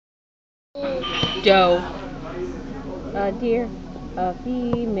Doe. A deer. A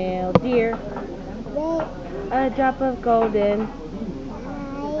female deer. A drop of golden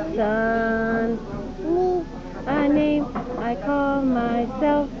sun. A name I call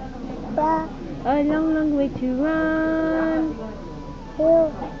myself. A long, long way to run.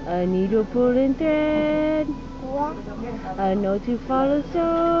 A needle pulling thread. A note to follow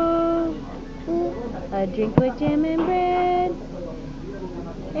so. A drink with jam and bread.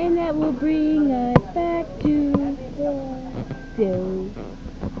 And that will bring us back to Doe.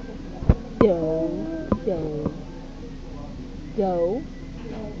 Doe. Doe. Doe.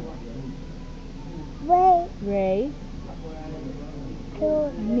 Ray.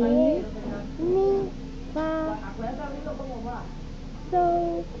 Me. Fa.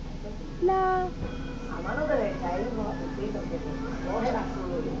 So. La.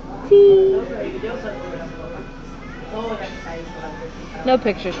 T. No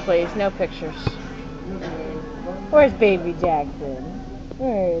pictures, please. No pictures. Where's Baby Jackson?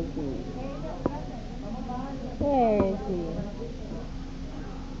 Where is he? Where is he?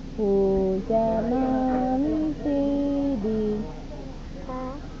 Who's that mommy's baby?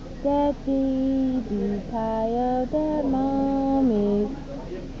 That baby pile that mommy's.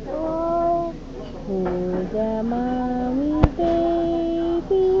 Oh, who's that mommy's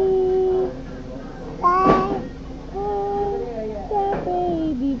baby? That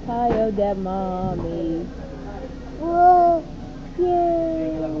baby pile that mommy's. Whoa,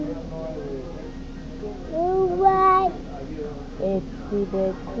 yeah. What? Itsy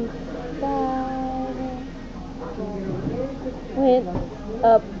bitsy spider went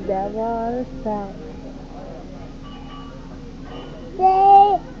up that water spout.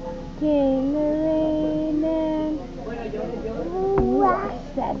 There came the rain and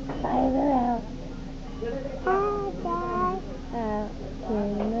washed that spider out. Out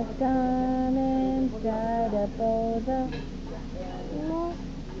came the sun and dried up all the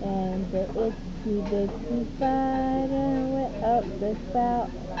and the itsy bitsy spider went up the spout.